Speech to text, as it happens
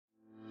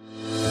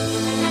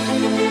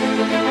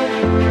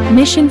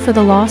Mission for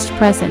the Lost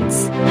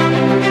presents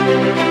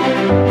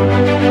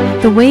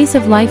the Ways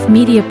of Life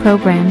media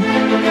program.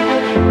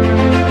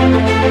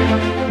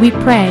 We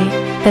pray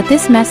that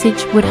this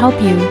message would help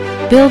you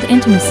build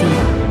intimacy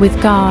with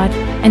God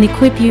and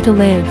equip you to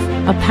live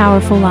a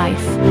powerful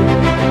life.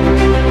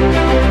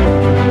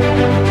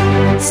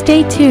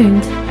 Stay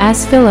tuned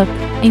as Philip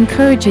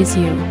encourages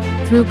you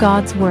through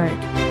God's Word.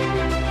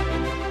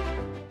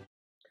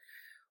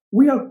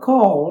 We are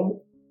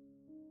called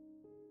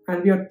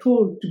and we are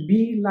told to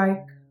be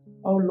like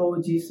our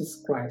Lord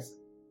Jesus Christ.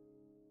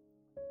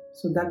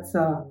 So that's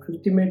the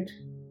ultimate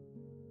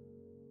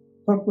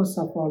purpose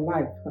of our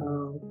life.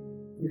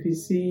 If you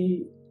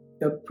see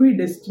the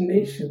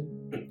predestination,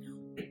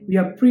 we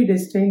are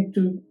predestined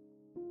to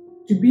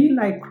be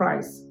like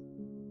Christ,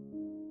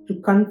 to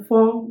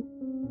conform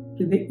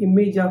to the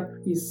image of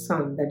His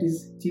Son, that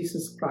is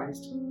Jesus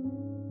Christ.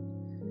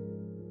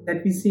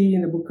 That we see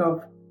in the book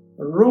of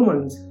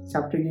Romans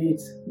chapter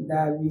 8,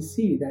 that we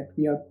see that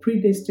we are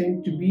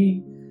predestined to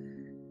be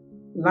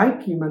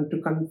like Him and to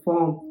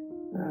conform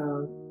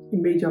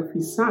image of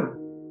His Son.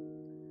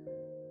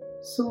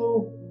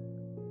 So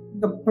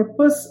the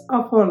purpose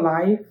of our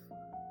life,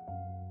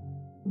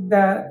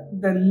 the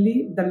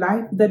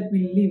life that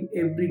we live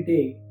every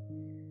day,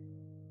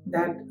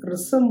 that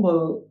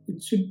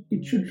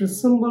it should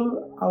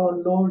resemble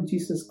our Lord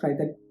Jesus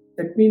Christ.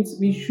 That means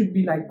we should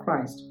be like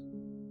Christ.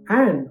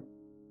 And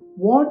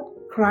what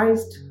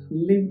Christ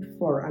lived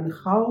for and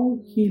how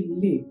He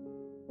lived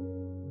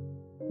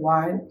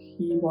while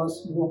He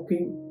was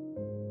walking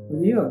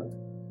the earth.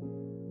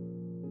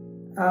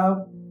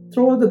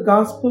 Through the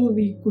Gospel,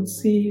 we could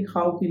see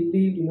how He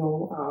lived.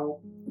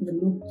 In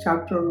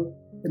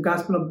the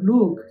Gospel of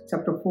Luke,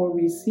 chapter 4,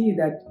 we see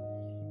that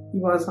He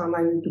was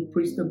unable to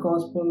preach the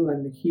Gospel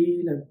and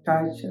heal and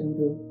touch and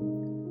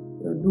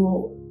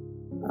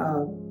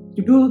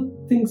to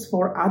do things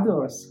for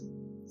others.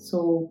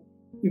 So,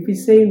 if we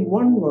say in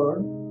one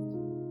word,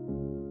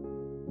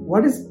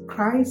 what does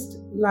Christ's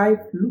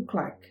life look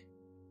like?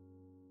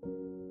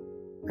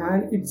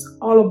 And it's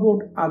all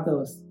about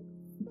others.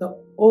 The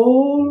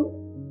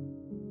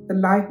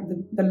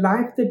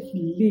life that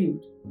He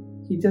lived,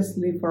 He just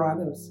lived for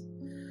others.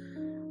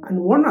 And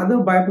one other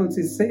Bible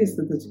says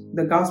that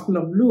the Gospel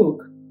of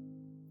Luke,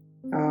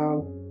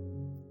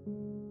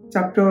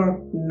 chapter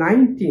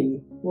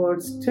 19,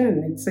 verse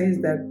 10, it says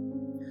that,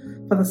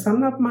 "For the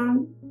Son of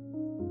Man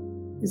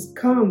is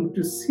come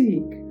to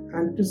seek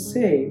and to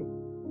save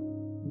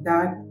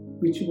that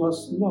which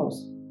was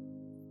lost."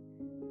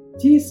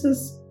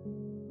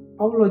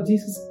 Our Lord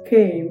Jesus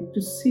came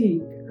to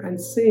seek and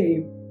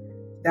save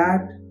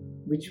that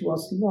which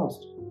was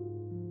lost.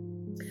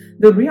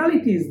 The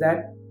reality is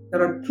that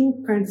there are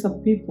two kinds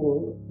of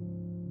people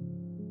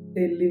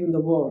they live in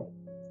the world.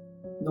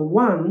 The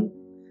one,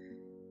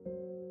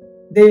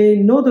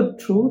 they know the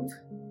truth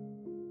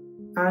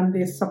and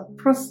they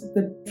suppress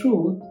the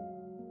truth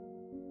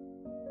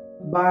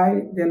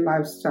by their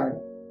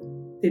lifestyle.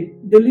 They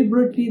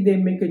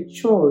make a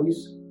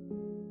choice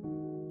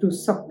to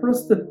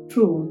suppress the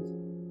truth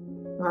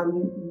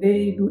and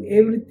they do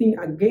everything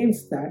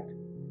against that,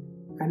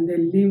 and they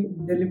live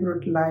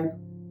deliberate life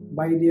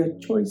by their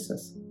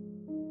choices.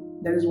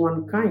 That is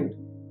one kind.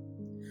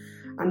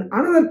 And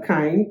another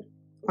kind,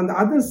 on the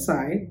other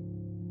side,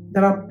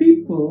 there are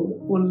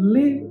people who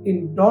live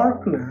in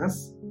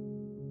darkness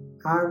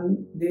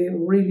and they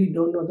really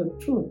don't know the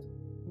truth.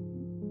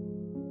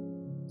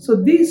 So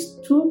these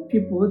two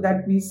people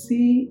that we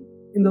see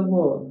in the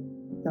world,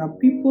 there are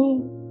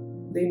people,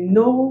 they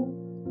know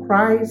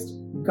Christ,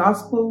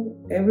 gospel,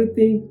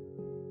 everything,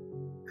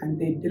 and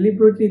they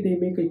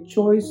make a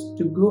choice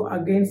to go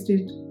against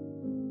it,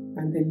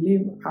 and they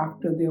live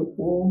after their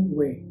own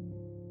way.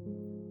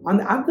 On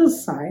the other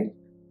side,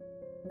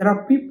 there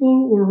are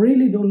people who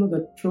really don't know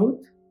the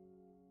truth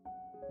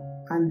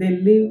and they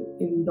live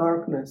in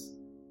darkness.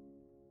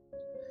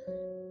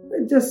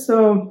 Just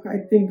I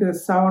think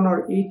 7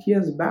 or 8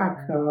 years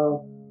back,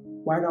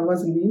 while I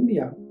was in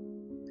India,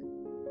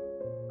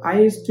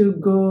 I used to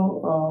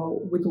go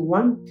with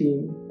one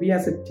team. We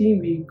as a team,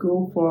 we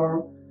go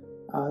for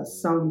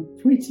some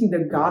preaching the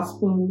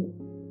gospel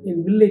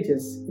in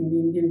villages, in the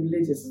Indian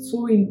villages,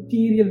 so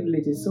interior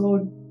villages.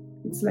 So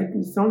it's like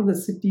it's not the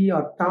city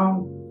or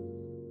town.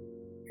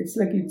 It's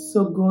like it's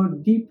so go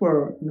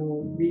deeper.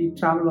 We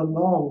travel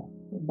along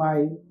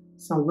by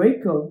some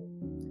vehicle,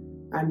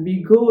 and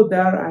we go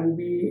there and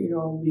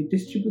we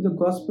distribute the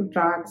gospel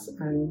tracts,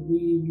 and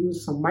we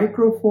use some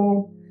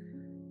microphone,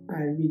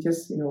 and we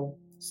just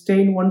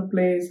stay in one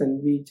place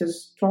and we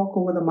just talk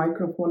over the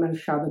microphone and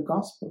share the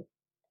gospel.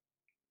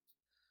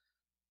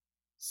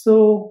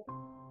 So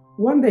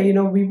one day,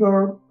 we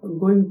were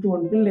going to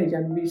one village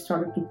and we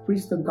started to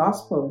preach the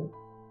gospel.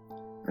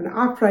 And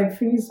after I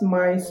finished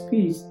my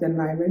speech, then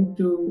I went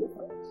to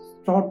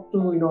start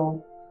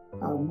to,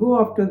 go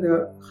after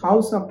the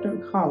house after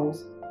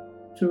house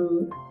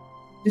to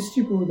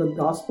distribute the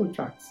gospel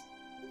tracts.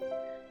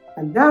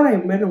 And there I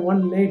met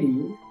one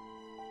lady,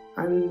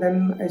 and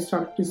then I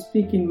started to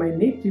speak in my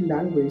native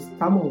language,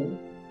 Tamil.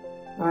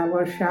 I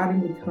was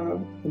sharing with her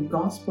the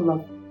gospel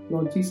of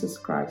Lord Jesus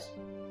Christ.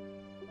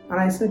 And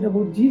I said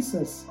about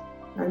Jesus,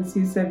 and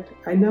she said,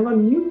 I never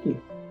knew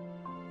him.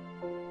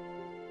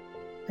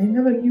 I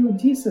never knew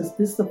Jesus.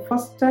 This is the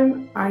first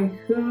time I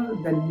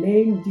heard the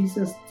name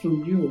Jesus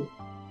through you.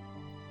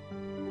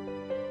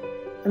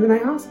 And then I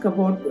asked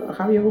about,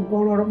 have you ever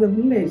gone out of the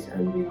village?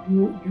 And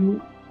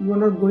you were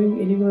not going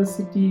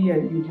university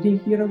and you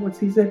didn't hear about.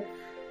 She said,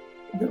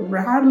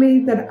 rarely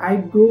that I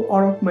go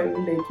out of my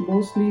village.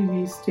 Mostly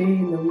we stay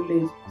in the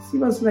village. She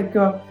was like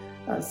a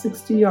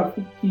 60 or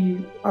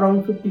 50,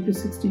 around 50 to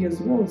 60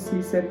 years old.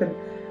 She said that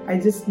I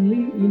just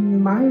live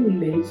in my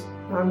village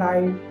and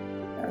I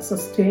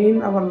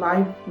sustain our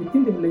life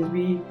within the village.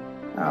 We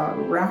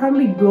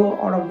rarely go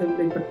out of the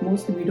village, but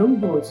mostly we don't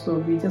go. So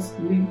we just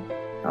live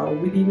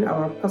within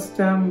our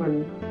custom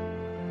and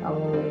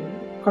our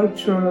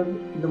culture,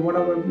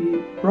 whatever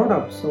we brought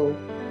up. So,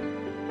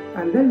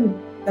 and then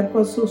that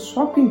was so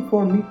shocking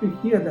for me to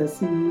hear that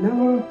she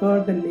never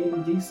heard the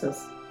name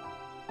Jesus.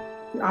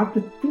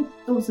 After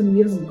 2000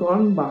 years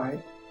gone by,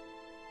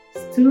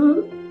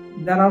 still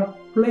there are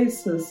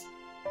places,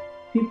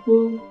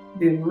 people,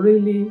 they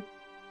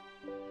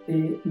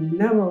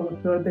never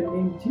heard the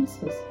name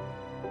Jesus.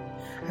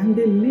 And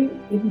they live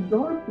in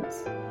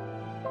darkness.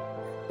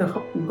 The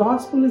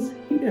gospel is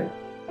hidden.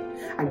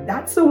 And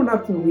that's one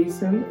of the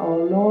reasons our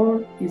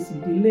Lord is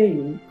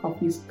delaying of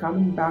His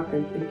coming back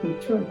and taking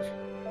church.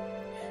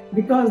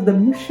 Because the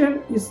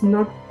mission is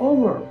not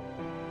over.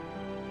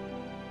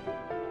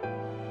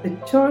 The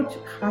church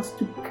has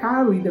to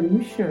carry the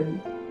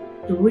mission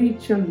to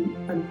reach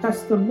and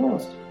touch the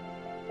lost.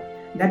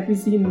 That we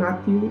see in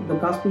Matthew, the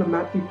Gospel of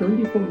Matthew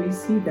 24, we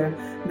see that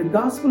the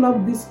gospel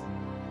of this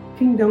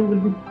kingdom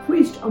will be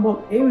preached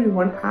among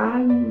everyone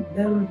and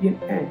there will be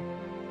an end.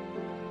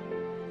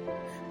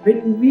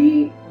 When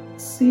we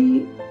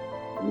see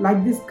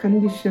like this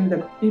condition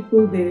that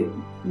people, they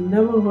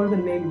never heard the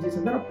name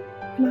Jesus,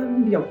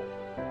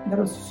 there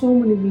are so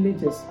many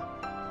villages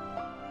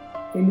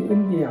in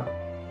India,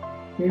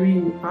 maybe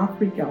in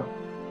Africa,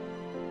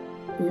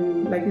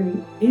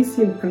 in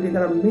Asian countries,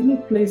 there are many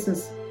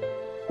places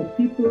the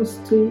people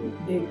still,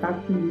 they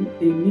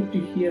need to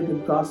hear the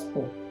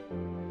gospel.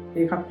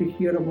 They have to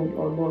hear about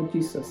our Lord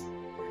Jesus,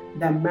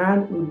 the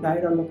man who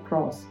died on the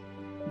cross.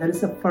 There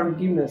is a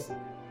forgiveness,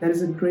 there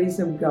is a grace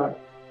of God,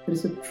 there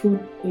is a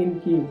truth in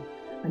Him,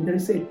 and there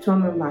is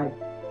eternal life.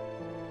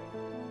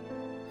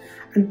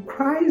 And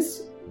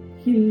Christ,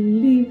 He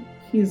lived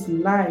His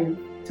life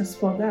just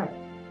for that.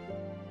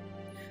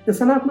 The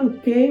Son of Man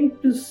came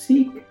to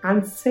seek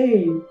and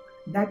save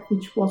that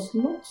which was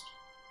lost.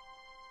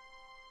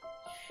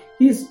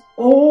 His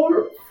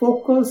whole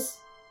focus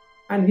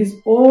and His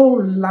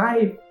whole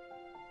life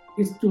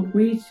is to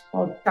reach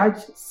or touch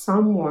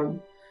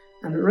someone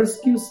and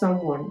rescue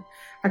someone.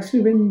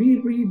 Actually, when we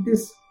read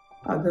this,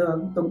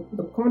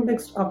 the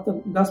context of the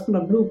Gospel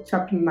of Luke,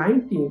 chapter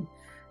 19,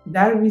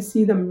 there we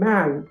see the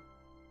man,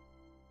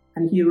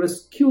 and He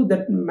rescued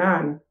that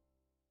man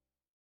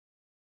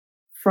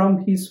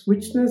from his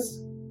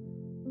richness,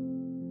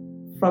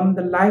 from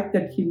the life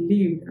that he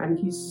lived, and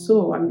He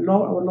saw, and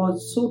our Lord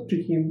saw to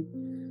him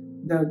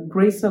the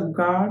grace of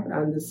God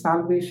and the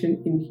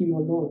salvation in Him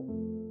alone.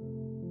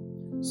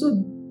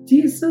 So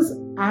Jesus'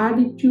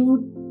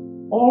 attitude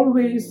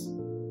always,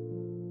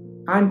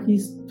 and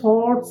His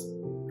thoughts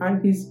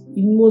and His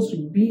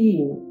inmost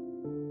being,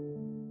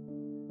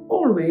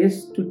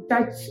 always to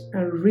touch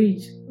and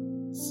reach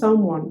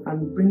someone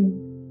and bring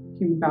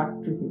him back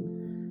to Him.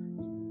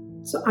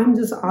 So I'm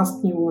just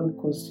asking you one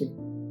question.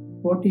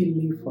 What do you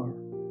live for?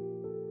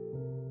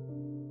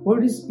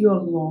 What is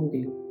your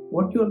longing?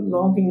 What you're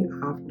longing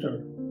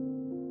after?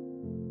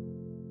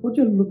 What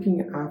you're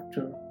looking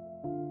after?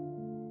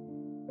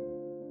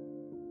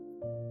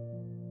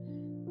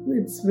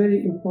 It's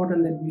very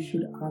important that we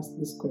should ask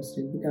this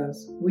question,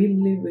 because we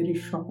live very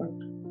short.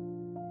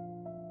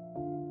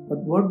 But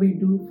what we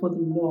do for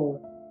the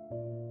Lord,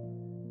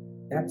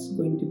 that's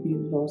going to be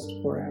lost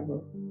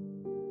forever.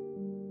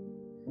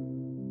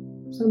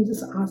 So I'm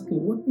just asking,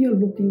 what we are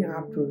looking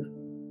after,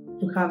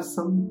 to have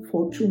some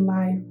fortune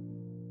life,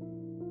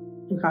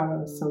 to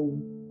have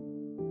some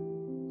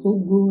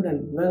good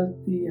and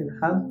wealthy and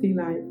healthy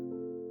life,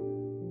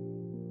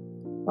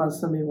 or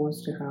somebody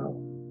wants to have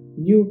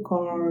new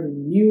car,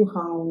 new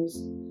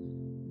house,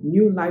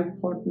 new life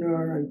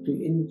partner, and to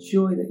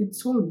enjoy that.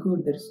 It's all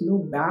good. There's no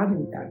bad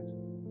in that.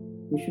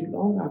 We should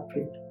long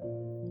after it.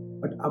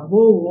 But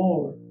above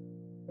all,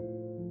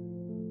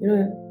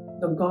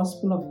 the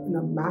Gospel of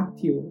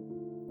Matthew,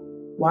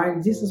 while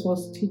Jesus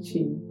was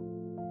teaching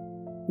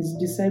His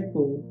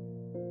disciple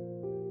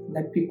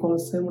that we call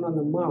Sermon on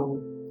the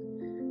Mount,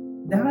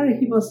 there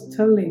He was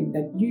telling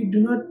that you do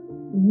not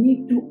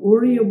need to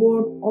worry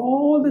about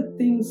all the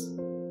things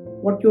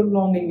what you're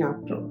longing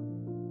after.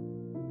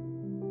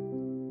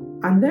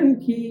 And then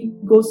He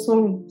goes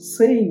on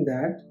saying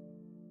that,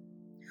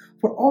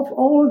 for of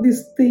all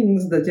these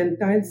things the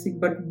Gentiles seek,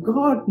 but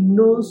God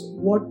knows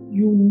what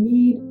you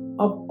need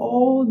of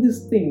all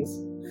these things.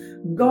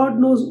 God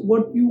knows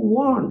what you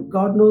want.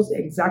 God knows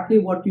exactly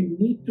what you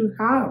need to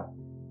have.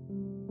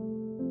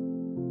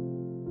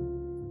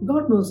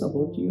 God knows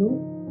about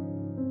you.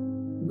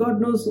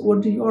 God knows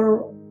what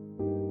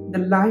the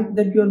life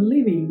that you're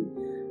living,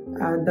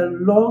 the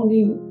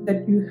longing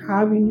that you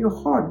have in your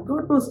heart.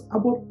 God knows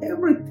about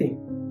everything.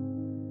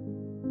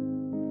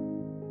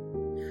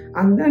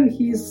 And then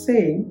he is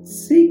saying,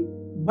 seek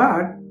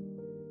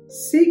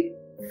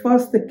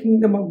first the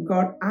kingdom of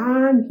God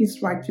and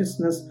his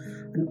righteousness,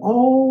 and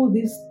all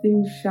these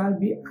things shall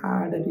be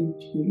added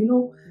into you. You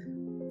know,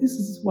 this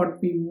is what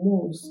we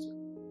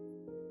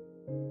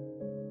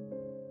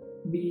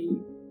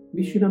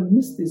should not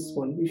miss this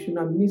one. We should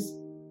not miss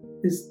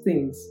these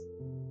things.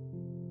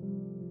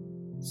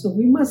 So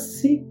we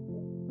must seek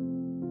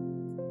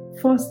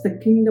first the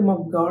kingdom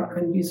of God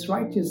and his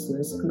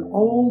righteousness, and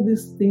all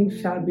these things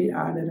shall be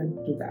added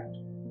unto that.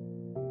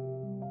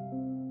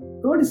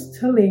 God is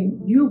telling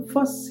you,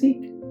 first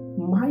seek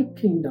my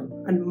kingdom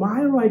and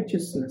my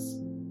righteousness.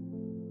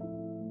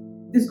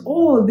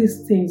 All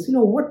these things,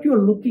 what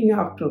you're looking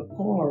after,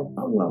 car,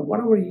 bungalow,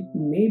 whatever it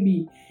may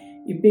be.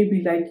 It may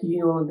be like,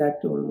 that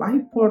your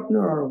life partner,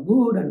 or a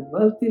good and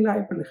wealthy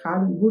life and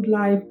having good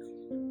life,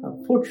 a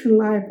fortune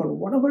life, or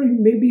whatever it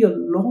may be, you're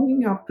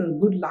longing after a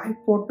good life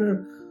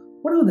partner.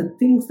 What are the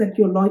things that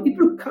you're longing? It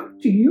will come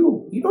to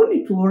you. You don't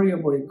need to worry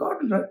about it. God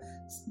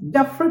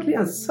definitely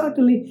and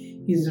certainly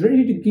is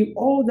ready to give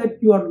all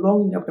that you are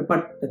longing after.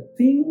 But the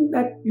thing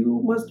that you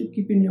must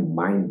keep in your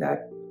mind,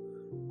 that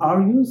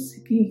are you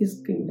seeking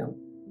his kingdom?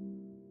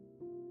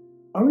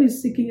 Are you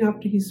seeking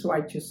after his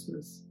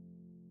righteousness?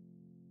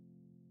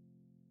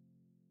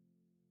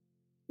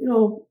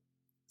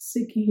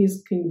 Seeking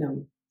his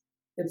kingdom,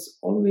 it's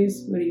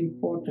always very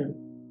important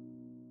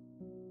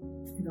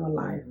in our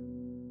life.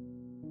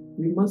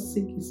 We must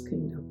seek his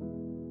kingdom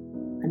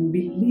and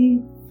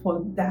believe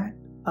for that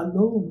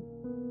alone.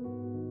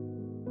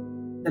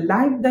 The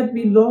life that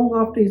we long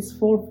after is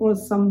for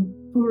some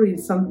period,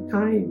 some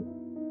time.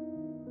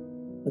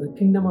 For the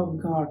kingdom of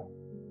God,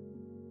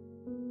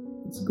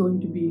 it's going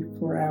to be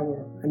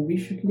forever, and we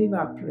should live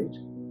after it.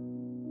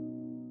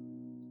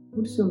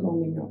 What is your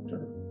longing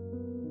after?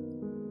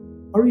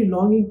 Are you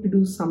longing to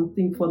do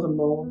something for the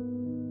Lord?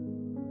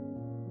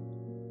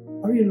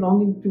 Are you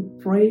longing to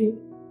pray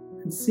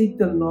and seek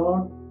the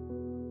Lord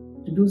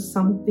to do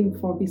something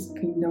for his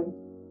kingdom?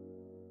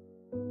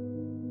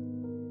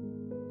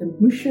 The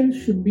mission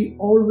should be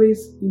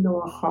always in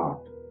our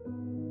heart.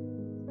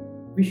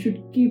 We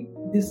should keep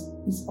this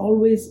is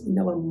always in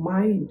our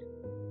mind.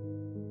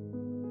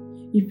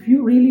 If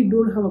you really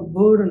don't have a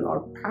burden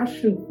or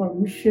passion for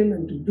mission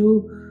and to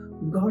do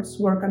God's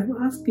work, and I'm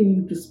asking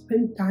you to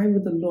spend time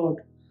with the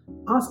Lord,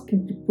 ask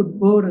him to put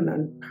burden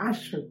and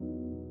passion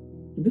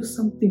to do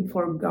something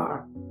for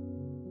God.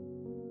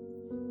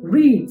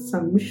 Read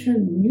some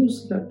mission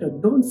newsletter.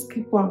 Don't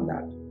skip on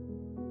that.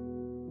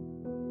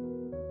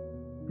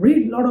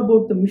 Read a lot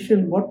about the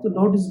mission, what the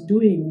Lord is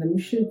doing in the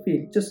mission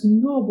field. Just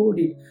know about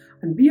it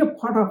and be a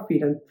part of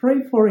it and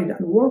pray for it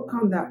and work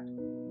on that.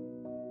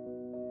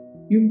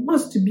 You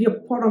must be a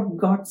part of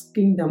God's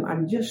kingdom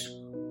and just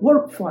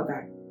work for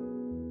that.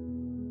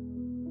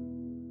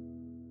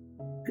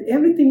 And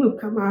everything will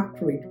come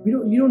after it.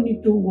 You don't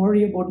need to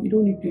worry about, you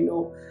don't need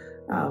to,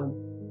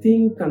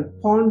 think and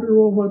ponder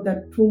over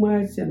that too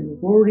much and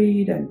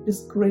worried and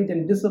discouraged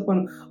and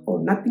disappointed. Oh,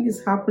 nothing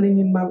is happening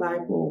in my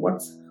life. Or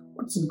what's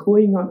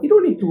going on? You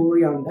don't need to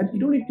worry on that. You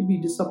don't need to be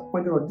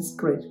disappointed or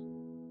discouraged.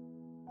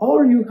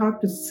 All you have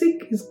to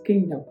seek his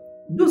kingdom.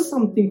 Do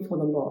something for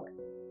the Lord.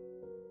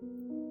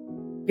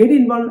 Get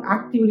involved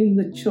actively in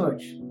the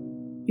church.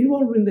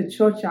 Involved in the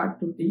church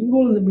activity.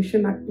 Involved in the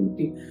mission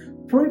activity.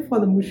 Pray for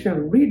the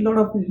mission. Read a lot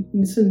of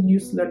mission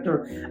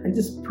newsletter and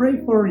just pray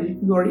for it.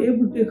 If you are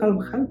able to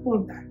help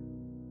on that.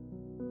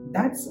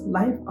 That's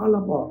life all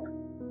about.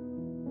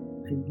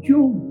 And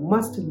you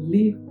must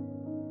live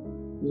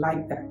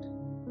like that.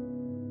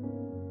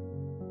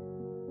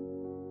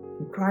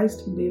 And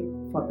Christ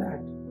lived for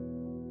that.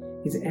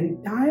 His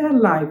entire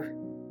life,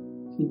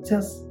 he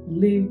just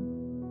lived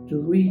to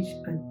reach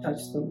and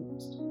touch the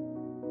lost.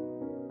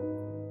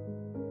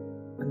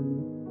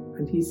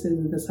 And he said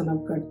that the Son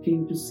of God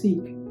came to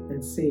seek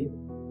and save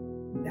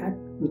that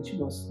which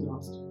was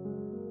lost.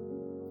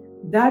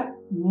 That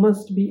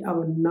must be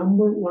our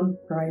number one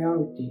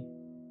priority.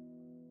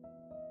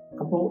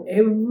 Above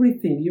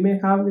everything, you may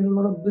have a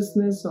lot of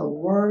business or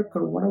work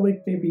or whatever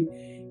it may be,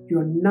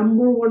 your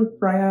number one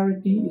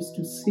priority is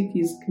to seek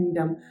his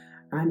kingdom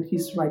and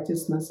his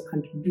righteousness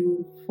and to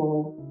do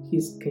for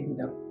his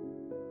kingdom.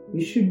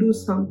 You should do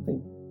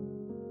something.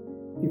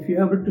 If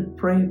you're able to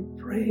pray,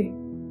 pray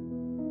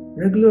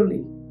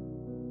regularly.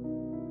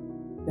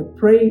 The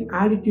praying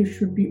attitude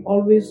should be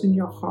always in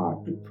your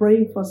heart, to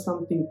praying for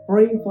something,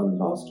 praying for the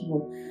lost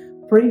one,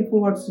 praying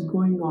for what's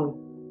going on.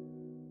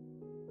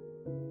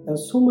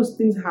 There's so much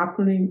things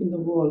happening in the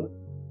world.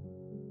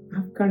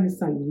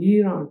 Afghanistan,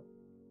 Iran,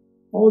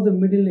 all the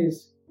Middle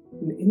East,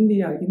 in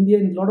India,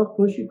 a lot of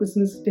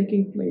persecution is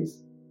taking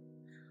place.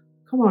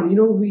 Come on,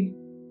 we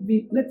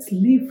let's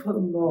live for the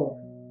Lord.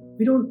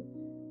 We don't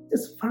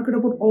just forget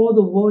about all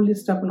the worldly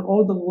stuff and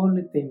all the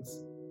worldly things.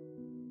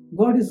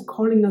 God is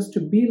calling us to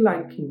be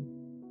like Him,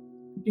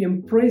 to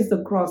embrace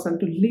the cross and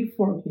to live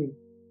for Him.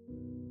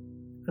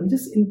 I'm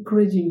just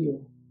encouraging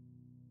you.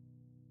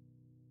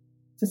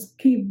 Just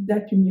keep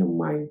that in your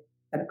mind,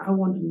 that I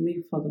want to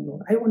live for the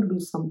Lord. I want to do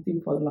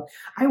something for the Lord.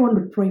 I want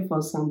to pray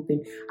for something.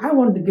 I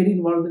want to get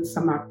involved in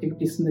some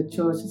activities in the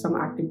church, some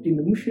activity in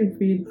the mission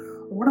field,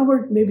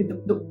 whatever it may be.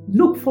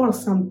 Look for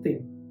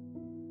something.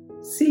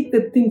 Seek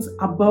the things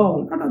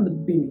above, not on the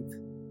beneath.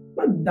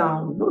 Not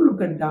down. Don't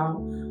look at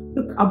down.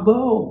 Look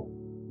above.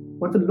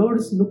 What the Lord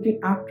is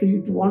looking after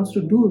you, wants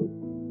to do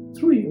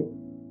through you.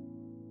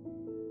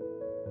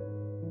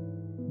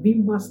 We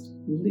must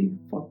live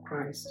for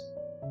Christ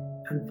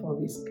and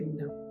for His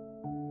kingdom.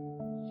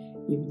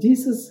 If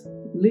Jesus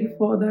lived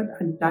for that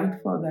and died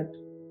for that,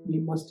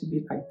 we must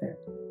be like that.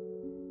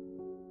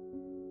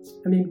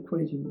 I'm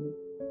encouraging you.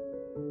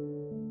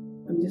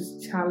 I'm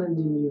just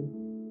challenging you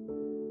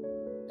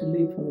to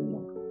live for the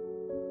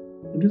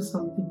Lord, to do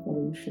something for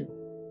the mission.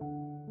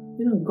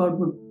 God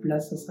would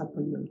bless us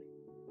abundantly.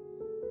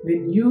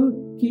 When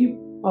you keep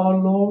our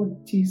Lord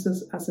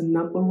Jesus as a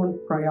number one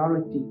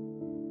priority,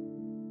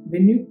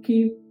 when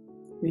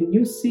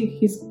you seek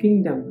His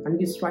kingdom and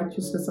His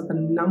righteousness as the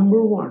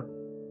number one,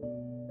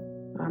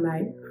 and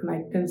I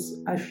can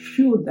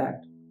assure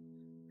that,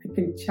 I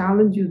can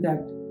challenge you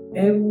that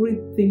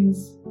everything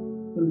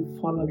will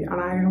follow you. And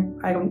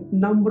I have a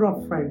number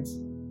of friends.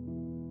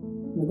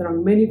 There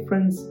are many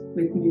friends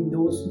with me,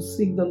 those who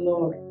seek the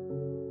Lord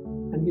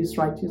and His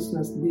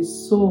righteousness. There's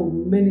so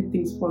many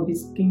things for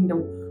His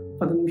kingdom,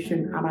 for the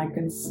mission, and I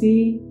can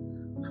see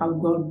how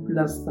God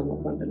bless them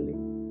abundantly.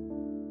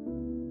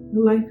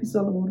 Life is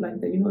all about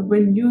like that.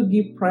 When you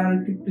give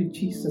priority to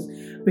Jesus,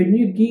 when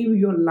you give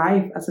your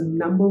life as a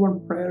number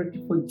one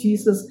priority for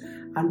Jesus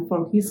and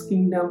for His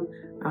kingdom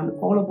and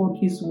all about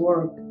His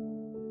work,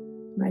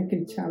 and I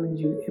can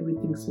challenge you,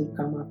 everything will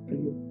come after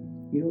you.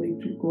 You don't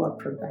need to go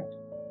after that.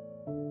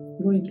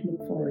 You don't need to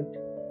look for it.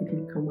 It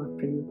will come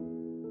after you.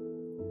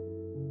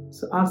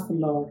 So ask the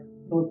Lord,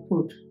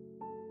 put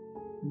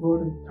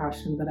burden,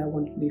 passion that I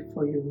want to live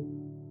for you.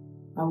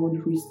 I want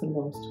to reach the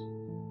lost.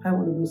 I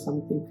want to do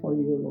something for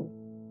you, Lord.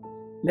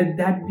 Let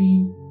that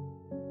be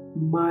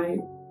my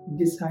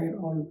desire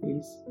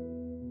always.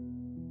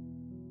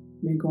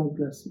 May God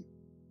bless you.